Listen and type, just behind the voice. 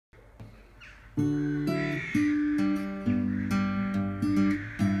Morning,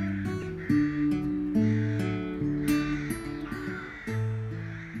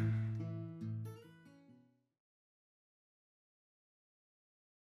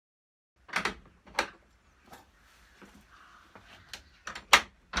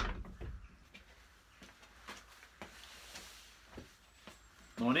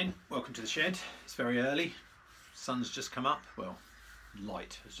 welcome to the shed. It's very early, sun's just come up, well,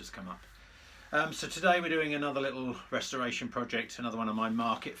 light has just come up. So today we're doing another little restoration project, another one of my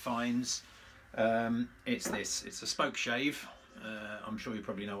market finds. It's a Spokeshave. I'm sure you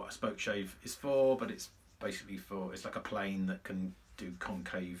probably know what a Spokeshave is for, but it's basically it's like a plane that can do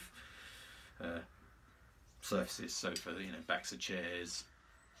concave surfaces, so for backs of chairs,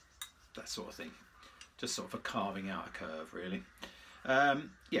 that sort of thing. Just sort of for carving out a curve, really.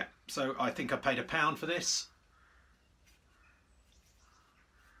 Yeah, so I think I paid £1 for this.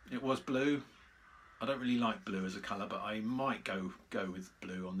 It was blue. I don't really like blue as a colour, but I might go with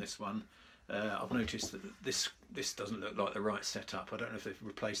blue on this one. I've noticed that this doesn't look like the right setup. I don't know if they've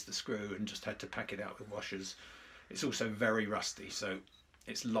replaced the screw and just had to pack it out with washers. It's also very rusty, so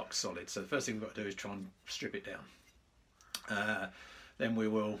it's lock solid. So the first thing we've got to do is try and strip it down. Then we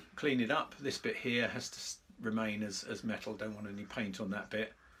will clean it up. This bit here has to remain as metal. Don't want any paint on that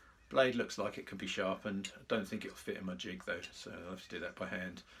bit. Blade looks like it could be sharpened. I don't think it'll fit in my jig though, so I'll have to do that by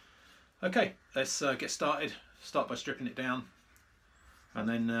hand. Okay, let's get started. Start by stripping it down and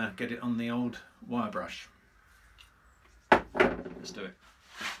then get it on the old wire brush. Let's do it.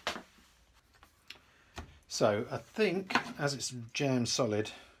 So I think as it's jam solid,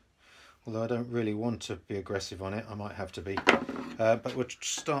 although I don't really want to be aggressive on it, I might have to be, but we'll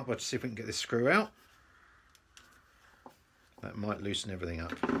start by see if we can get this screw out. That might loosen everything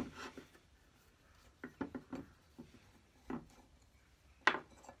up.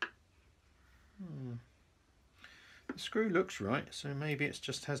 The screw looks right, so maybe it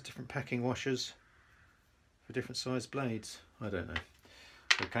just has different packing washers for different size blades. I don't know.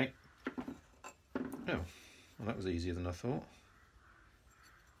 Okay. Oh, well, that was easier than I thought.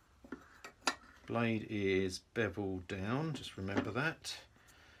 Blade is beveled down, just remember that.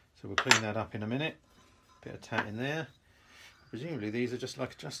 So we'll clean that up in a minute. Bit of tat in there. Presumably these are just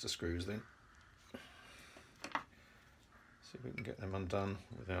like adjuster screws then. See if we can get them undone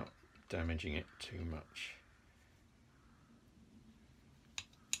without damaging it too much.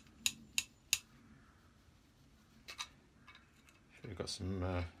 Should have got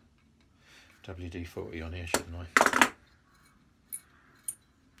some WD-40 on here, shouldn't I?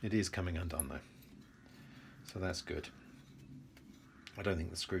 It is coming undone though, so that's good. I don't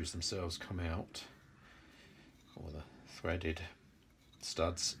think the screws themselves come out, or the threaded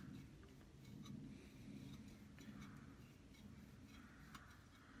studs.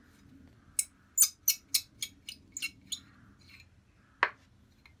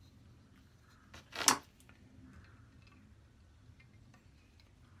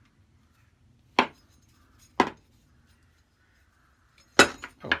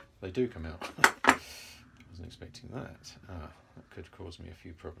 Oh, they do come out. I wasn't expecting that. That could cause me a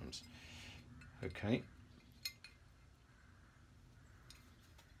few problems. Okay.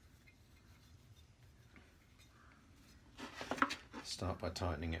 Start by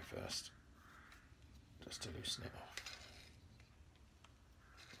tightening it first, just to loosen it off.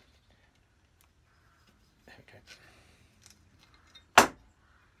 Okay.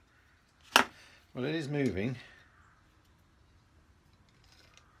 Well, it is moving.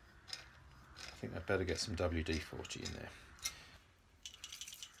 I think I'd better get some WD-40 in there.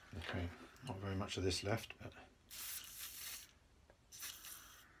 Okay, not very much of this left, but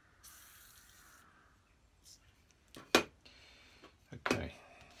okay.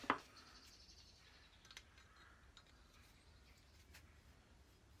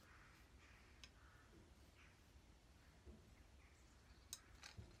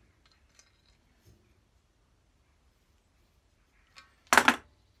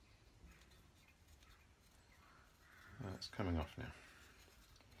 That's coming off now.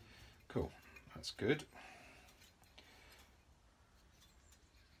 Cool, that's good.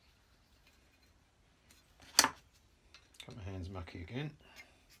 Got my hands mucky again.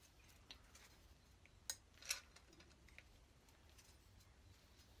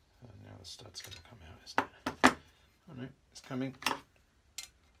 And now the stud's going to come out, isn't it? Oh no, it's coming.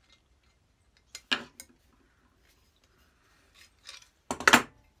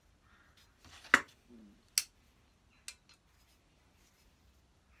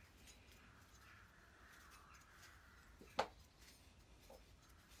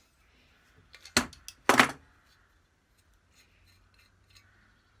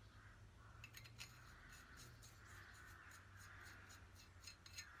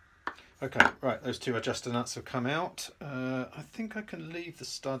 Okay, right, those two adjuster nuts have come out. I think I can leave the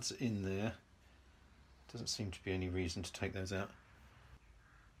studs in there. Doesn't seem to be any reason to take those out.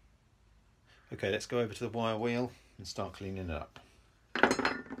 Okay, let's go over to the wire wheel and start cleaning it up.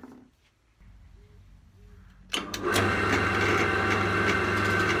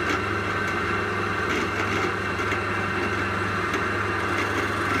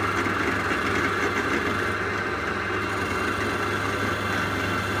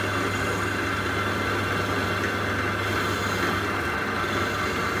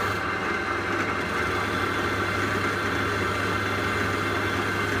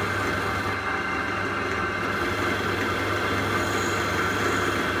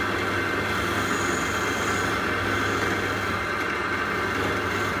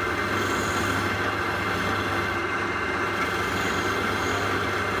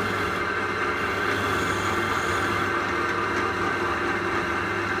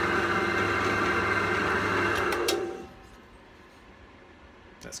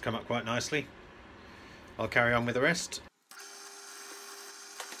 That's come up quite nicely. I'll carry on with the rest.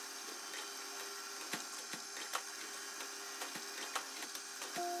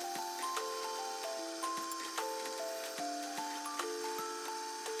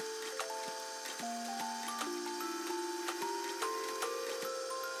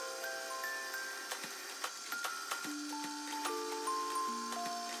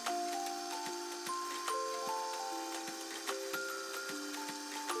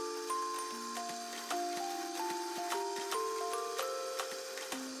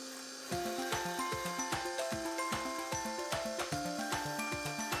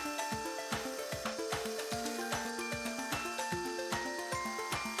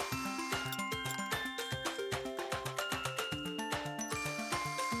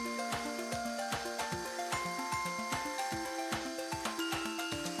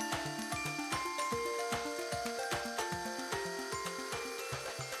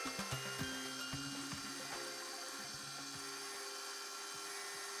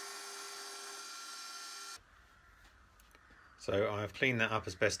 So I've cleaned that up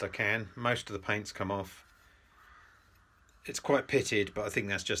as best I can. Most of the paint's come off. It's quite pitted, but I think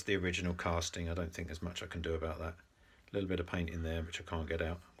that's just the original casting. I don't think there's much I can do about that. A little bit of paint in there, which I can't get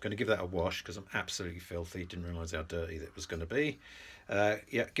out. I'm going to give that a wash because I'm absolutely filthy. Didn't realise how dirty that was going to be.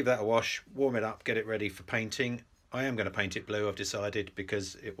 Yeah, give that a wash, warm it up, get it ready for painting. I am going to paint it blue, I've decided,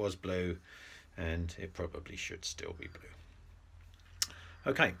 because it was blue and it probably should still be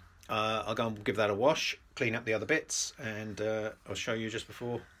blue. Okay. I'll go and give that a wash, clean up the other bits, and I'll show you just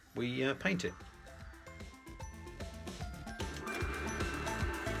before we paint it.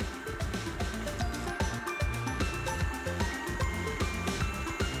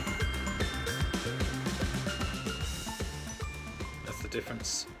 That's the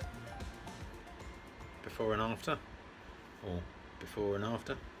difference before and after, or before and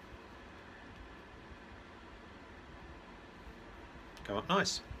after. Come up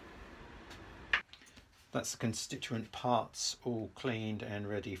nice. That's the constituent parts all cleaned and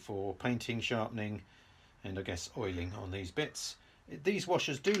ready for painting, sharpening, and I guess oiling on these bits. These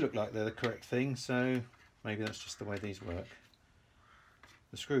washers do look like they're the correct thing, so maybe that's just the way these work.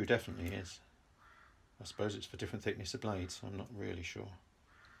 The screw definitely is. I suppose it's for different thickness of blades, I'm not really sure.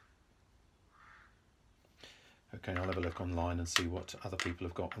 Okay, I'll have a look online and see what other people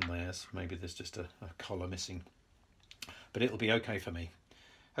have got on theirs. Maybe there's just a collar missing, but it'll be okay for me.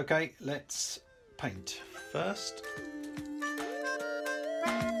 Okay, let's paint first.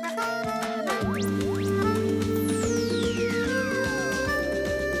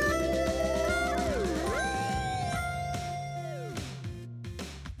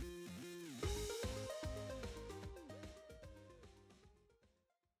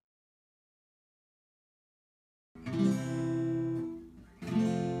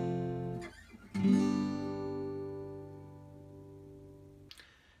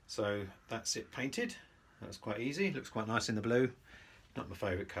 So that's it painted. That was quite easy. Looks quite nice in the blue. Not my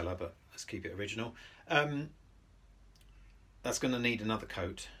favourite colour, but let's keep it original. That's going to need another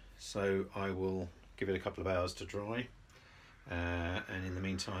coat, so I will give it a couple of hours to dry. And in the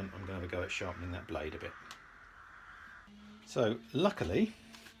meantime, I'm going to have a go at sharpening that blade a bit. So luckily,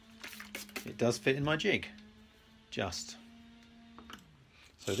 it does fit in my jig. Just.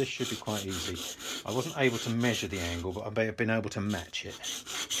 So this should be quite easy. I wasn't able to measure the angle, but I may have been able to match it.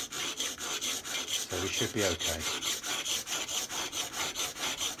 So we should be okay.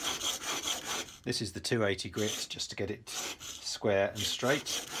 This is the 280 grit, just to get it square and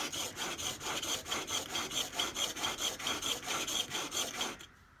straight.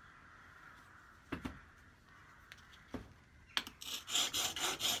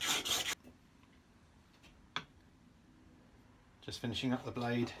 Just finishing up the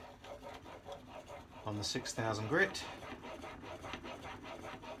blade on the 6000 grit.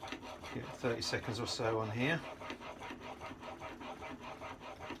 Get 30 seconds or so on here.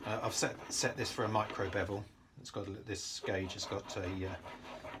 I've set this for a micro bevel. It's got this gauge has got a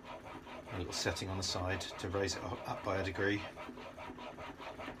little setting on the side to raise it up by a degree,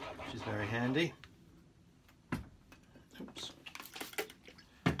 which is very handy. Oops.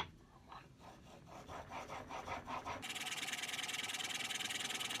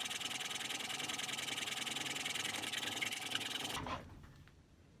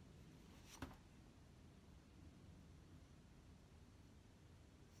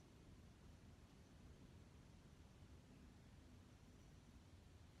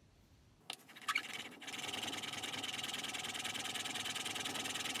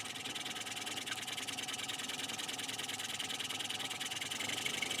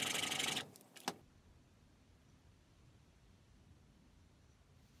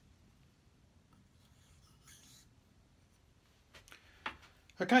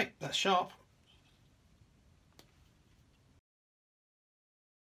 Okay, that's sharp.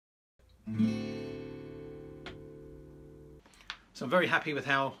 So I'm very happy with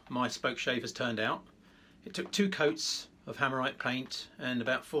how my spoke shave has turned out. It took 2 coats of Hammerite paint and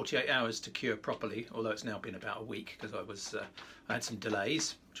about 48 hours to cure properly, although it's now been about a week because I had some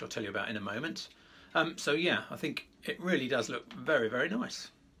delays, which I'll tell you about in a moment. So yeah, I think it really does look very, very nice.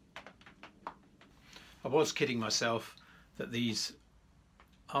 I was kidding myself that these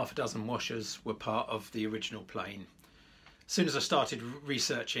half a dozen washers were part of the original plane. As soon as I started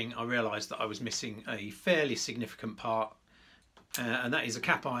researching, I realised that I was missing a fairly significant part, and that is a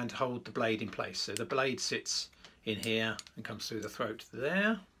cap iron to hold the blade in place. So the blade sits in here and comes through the throat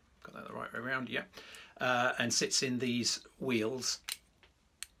there. Got that the right way around, yeah. And sits in these wheels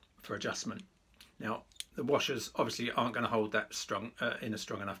for adjustment. Now, the washers obviously aren't going to hold that strong in a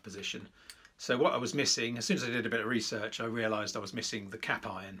strong enough position. So what I was missing, as soon as I did a bit of research, I realised I was missing the cap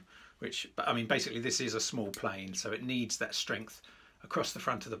iron, which, I mean, basically this is a small plane, so it needs that strength across the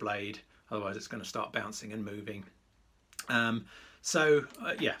front of the blade, otherwise it's going to start bouncing and moving. So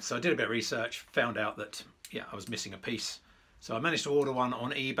I did a bit of research, found out that, yeah, I was missing a piece. So I managed to order one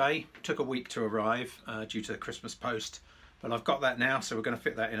on eBay. It took a week to arrive due to the Christmas post, but I've got that now, so we're going to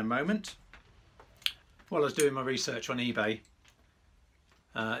fit that in a moment. While I was doing my research on eBay,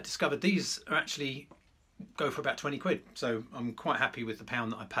 discovered these are actually go for about 20 quid, so I'm quite happy with the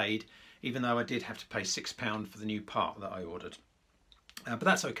pound that I paid, even though I did have to pay £6 for the new part that I ordered, but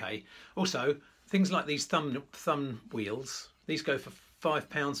that's okay. Also, things like these thumb wheels, these go for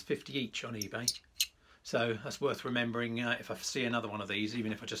 £5.50 each on eBay, so that's worth remembering if I see another one of these,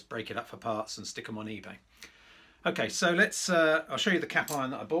 even if I just break it up for parts and stick them on eBay. Okay, so let's I'll show you the cap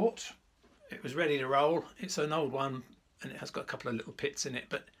iron that I bought. It was ready to roll. It's an old one and it has got a couple of little pits in it,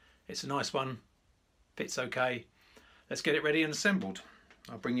 but it's a nice one, fits okay. Let's get it ready and assembled.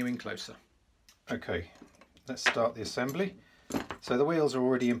 I'll bring you in closer. Okay, let's start the assembly. So the wheels are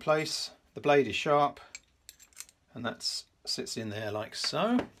already in place, the blade is sharp, and that sits in there like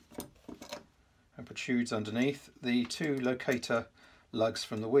so and protrudes underneath. The 2 locator lugs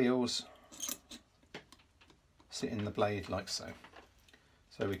from the wheels sit in the blade like so.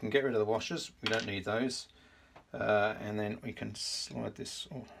 So we can get rid of the washers, we don't need those. And then we can slide this,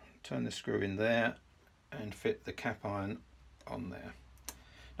 or turn the screw in there and fit the cap iron on there.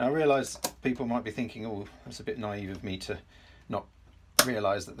 Now I realise people might be thinking, oh, that's a bit naive of me to not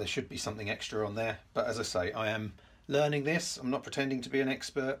realise that there should be something extra on there, but as I say, I am learning this. I'm not pretending to be an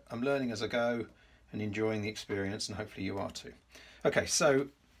expert, I'm learning as I go and enjoying the experience, and hopefully you are too. Okay, so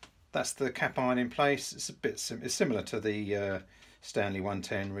that's the cap iron in place. It's a bit it's similar to the Stanley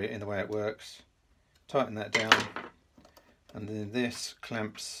 110 in the way it works. Tighten that down, and then this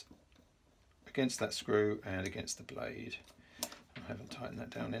clamps against that screw and against the blade. I haven't tightened that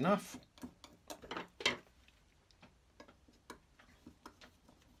down enough.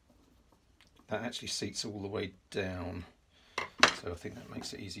 That actually seats all the way down, so I think that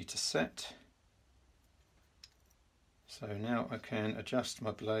makes it easy to set. So now I can adjust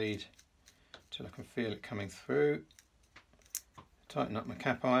my blade till I can feel it coming through. Tighten up my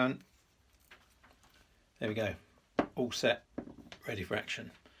cap iron. There we go, all set, ready for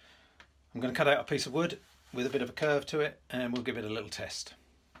action. I'm going to cut out a piece of wood with a bit of a curve to it and we'll give it a little test.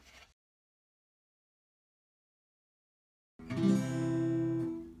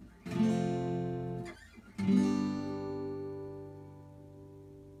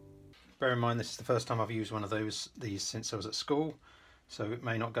 Bear in mind this is the first time I've used one of these since I was at school, so it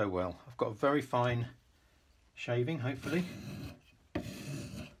may not go well. I've got a very fine shaving, hopefully.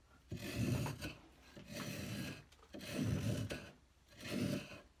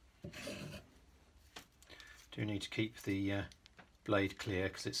 need to keep the blade clear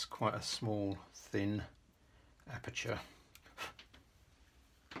because it's quite a small, thin aperture.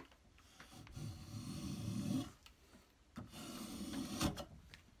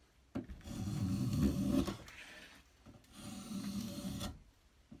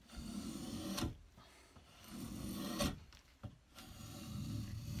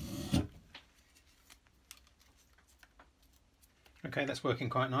 Okay, that's working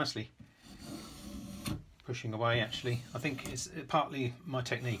quite nicely. Pushing away, actually. I think it's partly my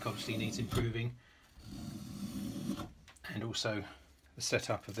technique obviously needs improving, and also the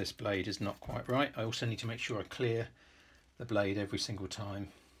setup of this blade is not quite right. I also need to make sure I clear the blade every single time.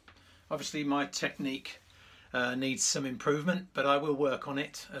 Obviously my technique needs some improvement, but I will work on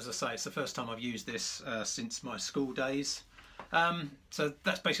it. As I say, it's the first time I've used this since my school days. So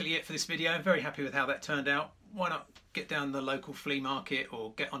that's basically it for this video. I'm very happy with how that turned out. Why not get down the local flea market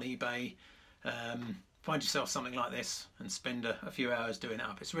or get on eBay, find yourself something like this and spend a few hours doing it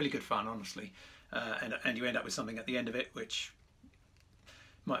up. It's really good fun, honestly, and you end up with something at the end of it which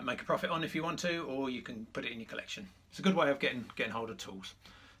might make a profit on if you want to, or you can put it in your collection. It's a good way of getting hold of tools.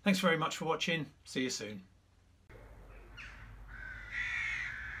 Thanks very much for watching. See you soon.